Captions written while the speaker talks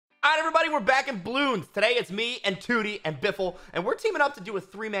All right, everybody, we're back in Bloons. Today it's me and Tewtiy and Biffle, and we're teaming up to do a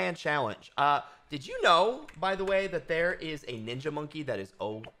 3-man challenge. Did you know, by the way, that there is a ninja monkey that is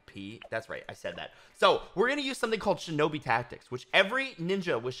OP? That's right, I said that. So we're gonna use something called Shinobi tactics, which every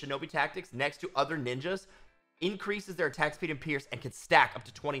ninja with Shinobi tactics next to other ninjas increases their attack speed and pierce and can stack up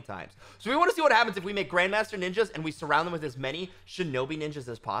to 20 times. So we want to see what happens if we make Grandmaster ninjas and we surround them with as many Shinobi ninjas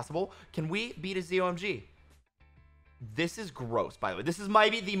as possible. Can we beat a ZOMG? This is gross, by the way. This is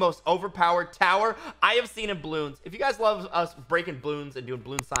maybe the most overpowered tower I have seen in Bloons. If you guys love us breaking Bloons and doing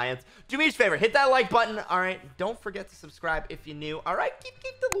Bloon science, do me a favor. Hit that like button, all right? Don't forget to subscribe if you're new, all right? Keep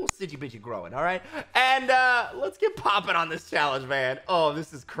the little bitchy growing, all right? And let's get popping on this challenge, man. Oh,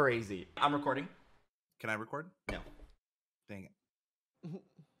 this is crazy. I'm recording. Can I record? No. Dang it.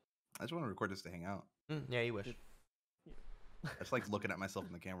 I just want to record this to hang out. Yeah, you wish. I just like looking at myself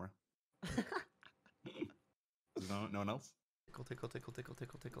in the camera. No one else? Tickle.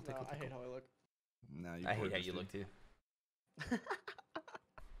 No, I hate how I look. No, you I hate how you look too.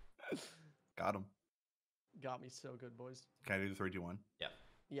 Got him. Got me so good, boys. Can I do the 3, 2, 1? Yeah.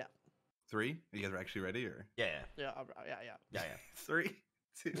 Yeah. 3? You guys are actually ready, or? Yeah. Yeah. 3,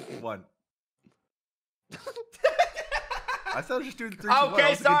 2, 1. I thought I was just doing 3, 2, 1.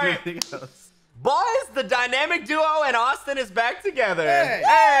 Okay, sorry. Boys, the dynamic duo and Austin is back together.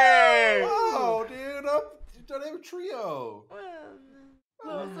 Hey! Oh, dude, dynamic trio.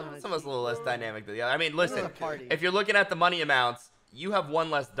 Some of us a little less dynamic than the other. I mean, listen, party. if you're looking at the money amounts, you have one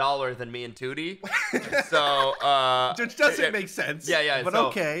less dollar than me and Tewtiy. So, which doesn't make sense. Yeah. But so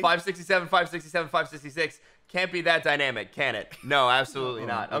okay. 567, 567, 566. Can't be that dynamic, can it? No, absolutely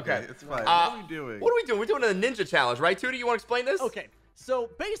not. Okay. It's fine. What are we doing? What are we doing? We're doing a ninja challenge, right, Tewtiy? You want to explain this? Okay.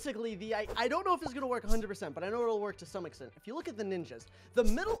 So basically, I don't know if it's going to work 100%, but I know it'll work to some extent. If you look at the ninjas, the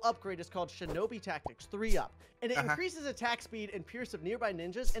middle upgrade is called Shinobi Tactics 3-up, and it increases attack speed and pierce of nearby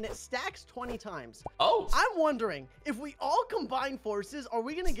ninjas, and it stacks 20 times. Oh. I'm wondering, if we all combine forces, are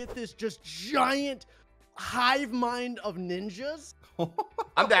we going to get this just giant hive mind of ninjas?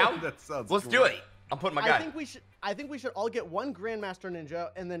 I'm down. That sounds Let's great. do it. I'm putting my guy. I think we should all get one Grandmaster ninja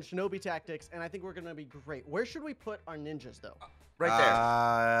and then Shinobi Tactics, and I think we're going to be great. Where should we put our ninjas, though? Right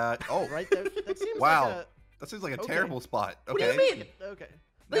there. Oh. Right there. That seems wow. like That seems like a terrible spot. Okay. What do you mean? Okay.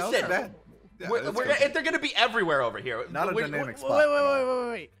 Listen, bad. Yeah, they're going to be everywhere over here. Not a dynamic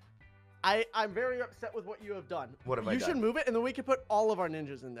spot. Wait. I'm very upset with what you have done. What have I done? You should move it, and then we can put all of our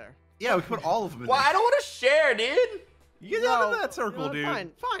ninjas in there. Yeah, we put all of them in Well, there. I don't want to share, dude. You get out of that circle, dude.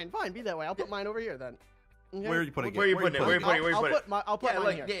 Fine. Be that way. I'll put mine over here then. Okay? Where are you putting it? Where are you putting it? I'll put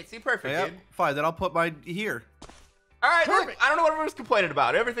mine here. Yeah, see, perfect, Yeah, dude. fine, then I'll put mine here. All right, look, Perfect. I don't know what everyone's complaining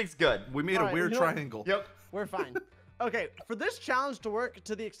about. Everything's good. We made All a right, weird you know what? triangle. Yep. We're fine. Okay, for this challenge to work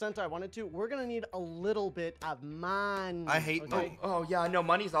to the extent I wanted to, we're gonna need a little bit of money. I hate money. Oh, yeah, I know.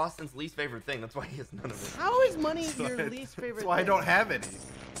 Money's Austin's least favorite thing. That's why he has none of it. How is money your least favorite That's why I thing? don't have any.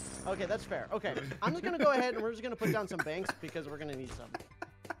 Okay, that's fair. Okay, I'm just gonna go ahead and we're just gonna put down some banks because we're gonna need some.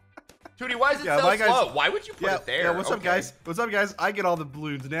 Tewtiy, why is it so my guys- slow? Why would you put it there? Yeah, what's up, Okay. guys? What's up, guys? I get all the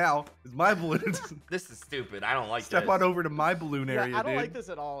balloons now. It's my balloons. This is stupid. I don't like Step this. on over to my balloon Yeah, area, I don't dude. like this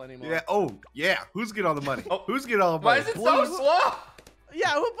at all anymore. Yeah. Oh, yeah. Who's getting all the money? Oh. Who's getting all the Why money? is it so slow?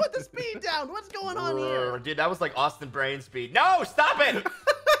 Yeah, who put the speed down? What's going on here? Dude, that was like Austin brain speed. No, stop it!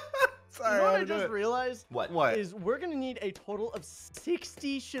 Sorry, You know what I I'll do just it. realized? What? Is we're gonna need a total of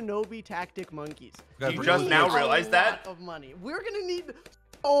 60 Shinobi Tactic monkeys. Guys, You we're just doing now this. realized that? Of money. We're gonna need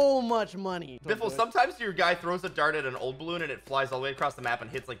so much money. Biffle, sometimes your guy throws a dart at an old balloon and it flies all the way across the map and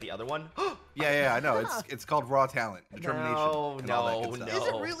hits like the other one. Yeah, I know. It's called raw talent, determination. No, and all that good no. stuff. Is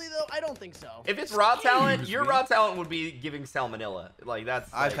it really though? I don't think so. If it's raw talent, your me. raw talent would be giving salmonella. Like,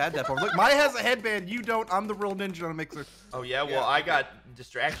 that's I've like, had that before. Look, Maya has a headband. You don't. I'm the real ninja on a mixer. Oh, yeah? Well, Yeah. I got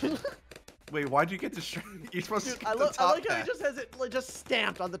distraction. Wait, why'd you get distracted? You're supposed Dude, to I get the like top how he hat. just has it like, just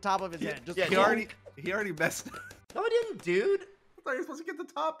stamped on the top of his head. Just yeah, He already messed up. No, I didn't, dude. I thought you were supposed to get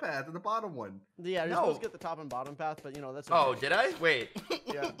the top hat and the bottom one. Yeah, you're No. supposed to get the top and bottom path, but you know that's. Oh, okay. did I? Wait.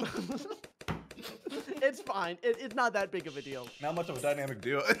 Yeah. It's fine. It's not that big of a deal. Not much of a dynamic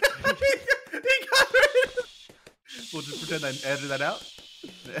duo. He got it. We'll just pretend I edited that out.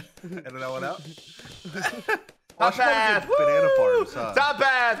 Edit that one out. Top path. Banana Woo! farms. Huh? Top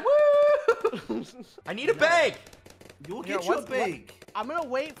path. Woo! I need a bank. You'll Here, get you a once- bank. I'm gonna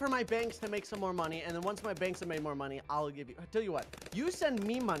wait for my banks to make some more money, and then once my banks have made more money, I'll give you. I tell you what, you send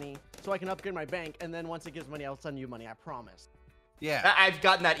me money so I can upgrade my bank, and then once it gives money, I'll send you money. I promise. Yeah. I've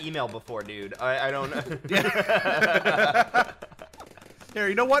gotten that email before, dude. I don't know. Here,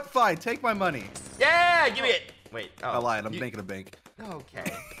 you know what? Fine, take my money. Yeah, give me it. Wait. Oh, I lied. I'm making a bank. Okay.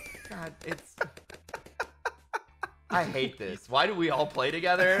 God, it's. I hate this. Why do we all play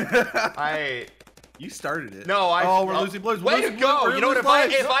together? You started it. No, Oh, we're losing blows. Way to go! You know what? If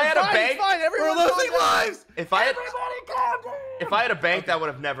I had a bank, we're losing lives. If I had a bank, that would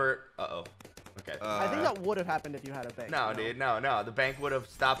have never. Uh-oh. Okay. I think that would have happened if you had a bank. No, dude, no. The bank would have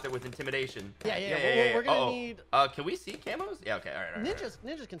stopped it with intimidation. Yeah. We're gonna need. Can we see camos? Yeah. Okay. All right.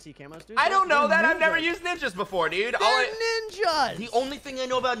 Ninjas can see camos, dude. I don't know that. I've never ninjas. used ninjas before, dude. They're ninjas. The only thing I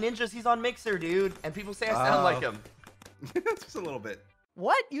know about ninjas, he's on Mixer, dude, and people say I sound like him. Just a little bit.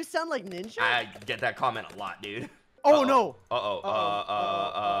 What? You sound like Ninja? I get that comment a lot, dude. Oh no.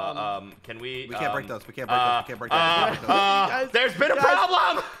 Can we? We can't break those. We can't break those. We can't break those. Guys, there's been a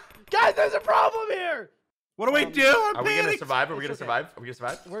problem. Guys, there's a problem here. What do we do? Are we gonna panicked. survive? Are we gonna It's okay. survive? Are we gonna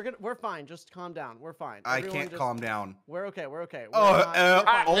survive? We're fine. Just calm down. We're fine. I Everyone can't just- calm down. We're okay. We're okay. Oh, we're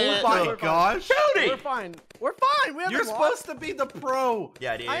fine. oh my We're fine. gosh. Tewtiy! We're fine. We're fine. We haven't You're lost. supposed to be the pro.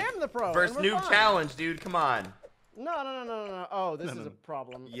 Yeah, dude. I am the pro. First and we're noob fine. challenge, dude. Come on. No. Oh, this No. is a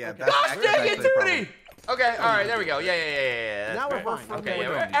problem. Yeah, Okay. that's Gosh actually dang it, actually a problem. Tewtiy! Okay, all right, there we go. Yeah. Now That's we're great. fine. Okay, We're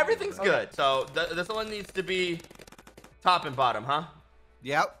doing it. everything's Okay. good. So this one needs to be top and bottom, huh?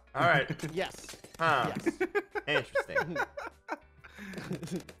 Yep. All right. Yes. Huh. Yes. Interesting.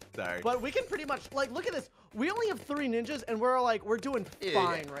 Sorry. But we can pretty much look at this. We only have 3 ninjas, and we're doing Yeah.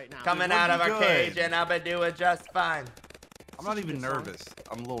 fine right now. Coming We're out of our good. cage, and I'll be doing just fine. I'm not even good song. nervous.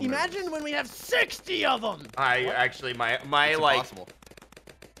 I'm a little Imagine nervous. when we have 60 of them. I actually my It's like impossible.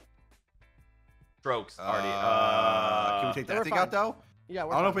 strokes already. Can we take We're that thing fine. out though? Yeah,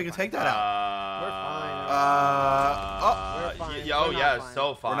 we're I don't know if fine, we can fine. take that out. We're fine. Oh. We're fine. Oh We're not yeah, fine.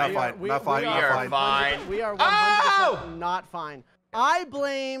 so fine. We're not fine. We Not fine. we Not are fine. fine. We are 100% Oh! not fine. I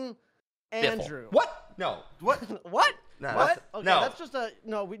blame Biffle. Andrew. What? No. What? What? No, What? that's- Okay, no. that's just a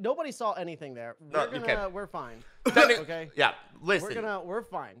no. Nobody saw anything there. No, We're you gonna. can't. We're fine. Okay. Yeah. Listen. We're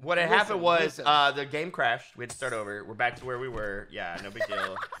fine. What had Listen, happened was listen. the game crashed. We had to start over. We're back to where we were. Yeah, no big deal.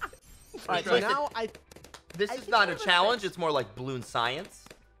 All right, so Listen, now this I is think not we're a gonna challenge. fix- It's more like balloon science.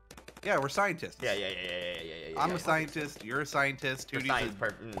 Yeah, we're scientists. Yeah. I'm a scientist. You're a scientist. For Tewtiy's science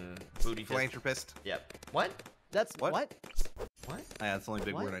a booty fist. philanthropist. Yep. What? that's What? what? What? Yeah, that's the only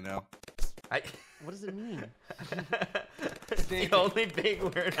big What? word I know. I. What does it mean? It's the only big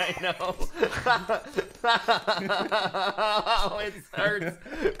word I know. Oh, it hurts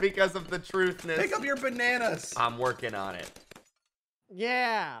because of the truthness. Pick up your bananas. I'm working on it.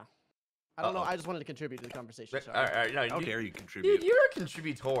 Yeah. I don't know. Uh-oh. I just wanted to contribute to the conversation. All Sorry. right, no, How you, dare you contribute? dude, you're a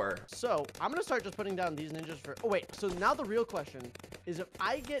contributor. So I'm gonna start just putting down these ninjas for. Oh wait. So now the real question is, if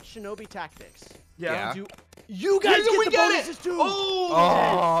I get Shinobi tactics, Yeah. do you guys Yeah, we get the get it! bonuses too?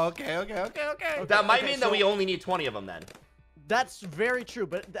 Oh, okay. That might okay, mean that we so- only need 20 of them then. That's very true,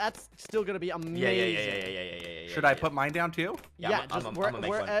 but that's still gonna be amazing. Yeah. Should I put mine down too? Yeah, Yeah, I'm just gonna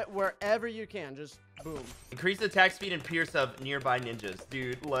make fun. wherever you can, just boom. Increase the attack speed and pierce of nearby ninjas.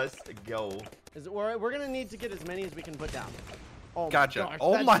 Dude, let's go. We're gonna need to get as many as we can put down. Oh Gotcha. My gosh,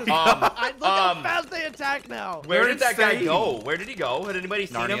 Oh that's my just- God. Look how fast they attack now. Where You're did that guy insane. go? Where did he go? Had anybody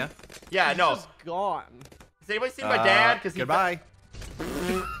seen him? Narnia. Yeah, He's no. just gone. Has anybody seen my dad? Because Goodbye.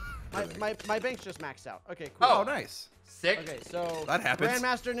 My bank's just maxed out. Okay, cool. Oh, nice. Sick. Okay, so That happens.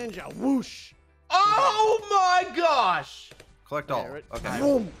 Grandmaster Ninja, whoosh. Oh my gosh. Collect all. right. Okay.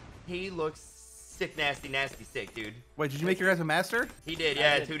 Boom. He looks sick, nasty sick, dude. Wait, did you make your guys a master? He did,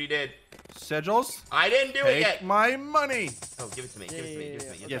 yeah, did. Tewtiy did. Sigils. I didn't do it Take yet. my money. Oh, give it to me. Yeah, Give it to me. yeah, Give it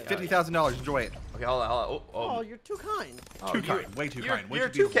to me. yeah, Yeah, give it to me. $50,000. Enjoy it. Okay, hold on. Oh, Oh, you're too kind. oh, Too you're- kind. Way too you're- kind. Way You're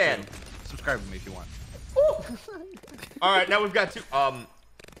too too beautiful, can. too. Subscribe to me if you want. All right, now we've got two.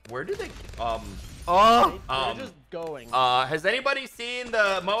 Where do they? Oh. They're just going. Has anybody seen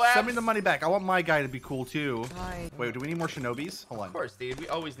the Moab? Send me the money back. I want my guy to be cool too. Fine. Wait, do we need more Shinobis? Hold on. Of course, dude. We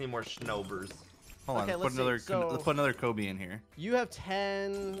always need more Schnobers. Hold Okay, on. let's Put see. another So- put another Kobe in here. You have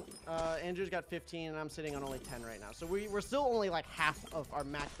 10. Andrew's got 15, and I'm sitting on only 10 right now. So we're still only like half of our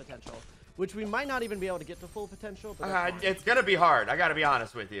max potential, which we might not even be able to get to full potential. But that's fine. It's gonna be hard. I gotta be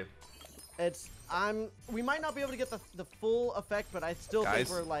honest with you. We might not be able to get the full effect, but I still Guys. think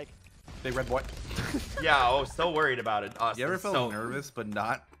we're like. Big red boy. Yeah, I was so worried about it. You ever felt so nervous but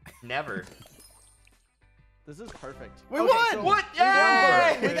not? Never. This is perfect. We Okay, won! so What?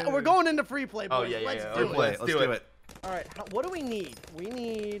 We're going into free play, boys. Oh, yeah, Let's yeah. do Okay. it. Play. let's Let's do do it. it. All right. What do we need? We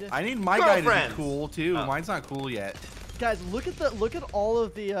need. I need my guy to Girlfriends. be cool too. Oh. Mine's not cool yet. Guys, look at all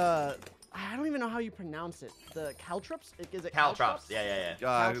of the. I don't even know how you pronounce it. The caltrops? Is it Caltrops. Yeah.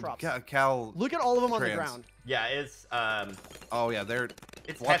 Caltrops. Cal. Look at all of them on the Trans. ground. Yeah, it's Oh yeah, they're.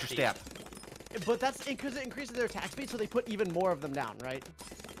 It's Watch hefty. your step. But that's because it increases their attack speed, so they put even more of them down, right?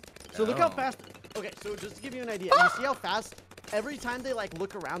 So look how Oh. fast. Okay, so just to give you an idea, you see how fast every time they like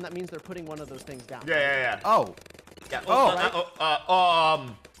look around, that means they're putting one of those things down. Yeah. Oh. Yeah.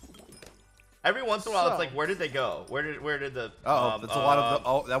 Every once in a while, it's like, where did they go? Where did the? That's a lot of the.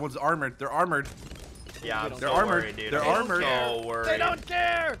 Oh, that one's armored. They're armored. Yeah, they're armored. Worried, dude. They're armored. So worried. They don't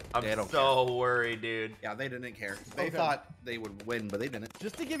care. I'm so worried, dude. Yeah, they didn't care. They thought they would win, but they didn't.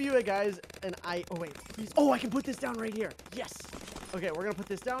 Just to give you guys an eye. Oh wait, please. Oh, I can put this down right here. Yes. Okay, we're gonna put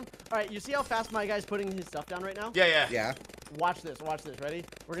this down. All right, you see how fast my guy's putting his stuff down right now? Yeah. Watch this. Watch this. Ready?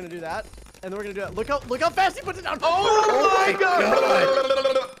 We're gonna do that, and then we're gonna do it. Look how fast he puts it down. Oh my god!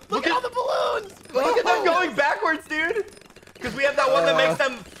 Look at all the balloons. Look at them going backwards, dude. Because we have that one that makes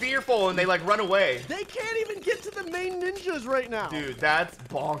them fearful and they like run away. They can't even get to the main ninjas right now. Dude, that's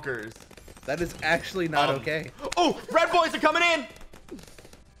bonkers. That is actually not okay. Oh, red boys are coming in.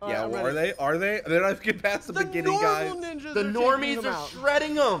 Yeah, well, are they? Are they? They're not getting past the beginning, guys. The normies are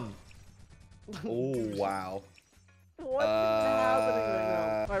shredding them. Oh, wow. What's happening right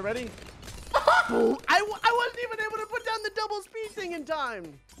now? All right, ready? I wasn't even able to put down the double speed thing in time.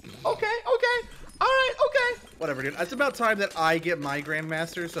 Okay. All right, okay. Whatever, dude. It's about time that I get my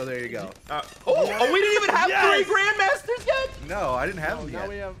Grandmaster, so there you go. We didn't even have 3 Grandmasters yet? No, I didn't have them now yet.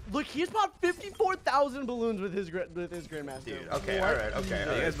 we have. Look, he's bought 54,000 balloons with his Grandmaster. Dude, okay, all right, okay.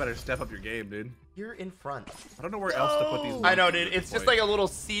 You guys better step up your game, dude. You're in front. I don't know where else to put these. I know, dude. It's just like a little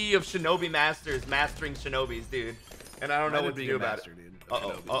sea of Shinobi masters mastering Shinobis, dude. And I don't know what to do about it.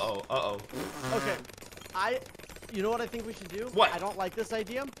 Okay, you know what I think we should do? What? I don't like this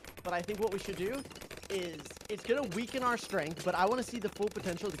idea, but I think what we should do is it's gonna weaken our strength, but I want to see the full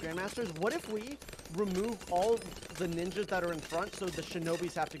potential of the Grandmasters. What if we remove all the ninjas that are in front, so the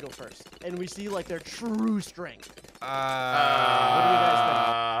Shinobis have to go first, and we see like their true strength? What do you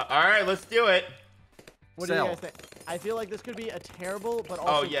guys think? All right, let's do it. What do you guys think? I feel like this could be a terrible, but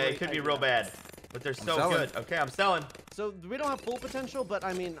also it could be real bad. But they're so good. Okay, I'm selling. So we don't have full potential, but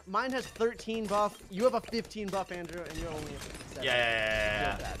I mean, mine has 13 buff. You have a 15 buff, Andrew, and you only have 7.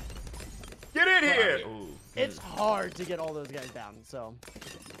 Yeah. Get in here. It's hard to get all those guys down. So.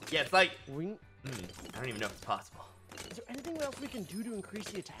 Yeah, it's like. I don't even know if it's possible. Is there anything else we can do to increase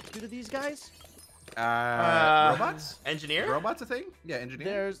the attack speed of these guys? Robots? Engineer? Robots a thing? Yeah,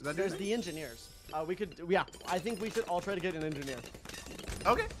 engineer. There's the engineers. We could. Yeah, I think we should all try to get an engineer.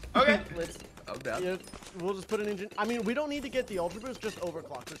 Okay. Let's. I'm down. Yeah, we'll just put an engine. I mean, we don't need to get the Ultra Boost, just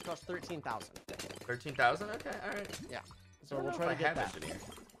overclock, which costs 13,000. 13,000? Okay, all right. Yeah. So we'll try to get that. Engineer.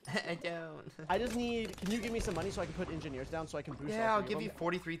 I don't. I just need. Can you give me some money so I can put engineers down so I can boost? Yeah, I'll give you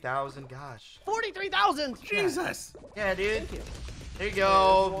 43,000. Gosh. 43,000. Jesus. Yeah, dude. Thank you. There you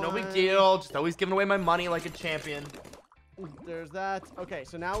go. No big deal. Just always giving away my money like a champion. There's that. Okay,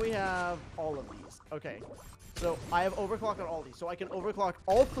 so now we have all of these. Okay. So I have overclock on all these, so I can overclock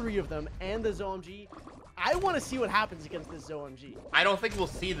all 3 of them and the ZOMG. I want to see what happens against this ZOMG. I don't think we'll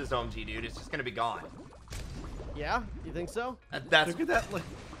see the ZOMG, dude. It's just gonna be gone. Yeah, you think so? Look at that!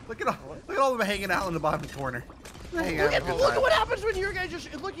 Look at all of them hanging out in the bottom corner. Look at what happens when your guy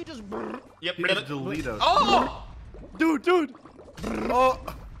just look. He just. Yep. He just delete us. Oh, dude. Oh.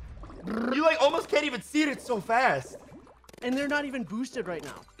 You like almost can't even see it. It's so fast. And they're not even boosted right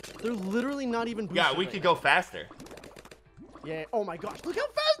now. They're literally not even boosted. Yeah, we could go faster. Yeah. Oh my gosh, look how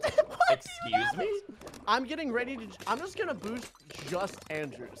fast it was. Excuse me? I'm getting ready to. I'm just gonna boost just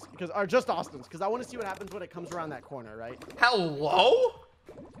Andrews or just Austin's because I want to see what happens when it comes around that corner, right? Hello?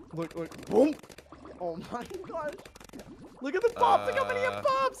 Look, boom. Oh my gosh. Look at the pops. Look how many it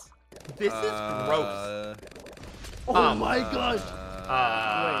pops. This is gross. Oh my gosh.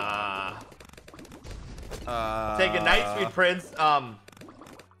 Take a night, sweet prince.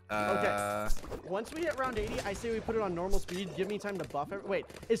 Okay. Once we hit round 80, I say we put it on normal speed. Give me time to buff it. Wait.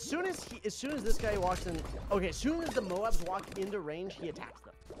 As soon as this guy walks in. Okay. As soon as the Moabs walk into range, he attacks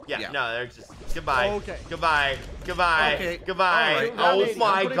them. Yeah. No, they're just goodbye. Okay. Goodbye. Okay. Goodbye. Right. Oh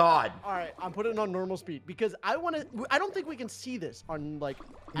my god. All right. I'm putting it on normal speed because I want to. I don't think we can see this on like.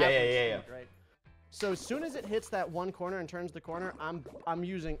 Yeah. Speed, right. So as soon as it hits that one corner and turns the corner, I'm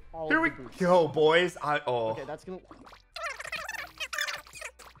using all. Here of we the boosts. go, boys. Okay, that's gonna.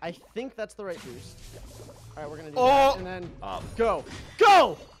 I think that's the right boost. All right, we're gonna do that, and then go,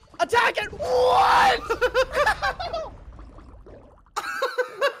 attack it! What?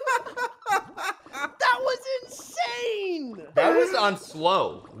 That was insane! That was on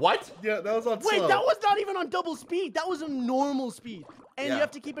slow. What? Yeah, that was on slow. Wait, that was not even on double speed. That was a normal speed. And you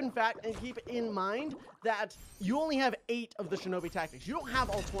have to keep in mind that you only have 8 of the Shinobi tactics. You don't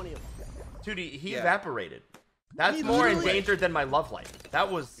have all 20 of them. Tewtiy, he evaporated. That's more endangered than my love life. That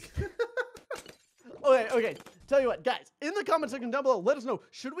was. Okay. Tell you what, guys, in the comment section down below, let us know,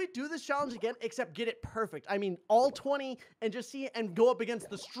 should we do this challenge again, except get it perfect? I mean, all 20 and just see and go up against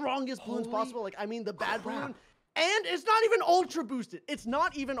the strongest balloons possible. Like, I mean, the bad balloon And it's not even ultra boosted. It's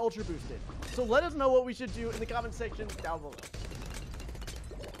not even ultra boosted. So let us know what we should do in the comment section down below.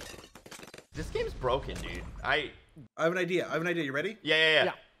 This game's broken, dude. I have an idea. You ready?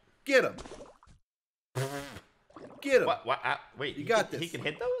 Yeah. Get him. Get him. What? Wait, you got this. He can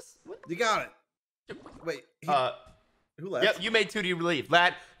hit those? What? You got it. Wait. Who left? Yep, you made Tewtiy leave.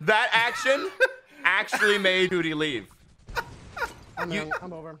 That action actually made Tewtiy leave. I'm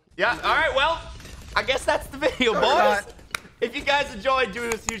over. Yeah. All right. Well, I guess that's the video, boys. If you guys enjoyed, do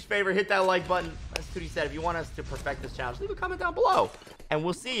us a huge favor, hit that like button. As Tewtiy said, if you want us to perfect this challenge, leave a comment down below. And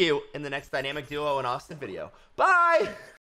we'll see you in the next Dynamic Duo and Austin video. Bye!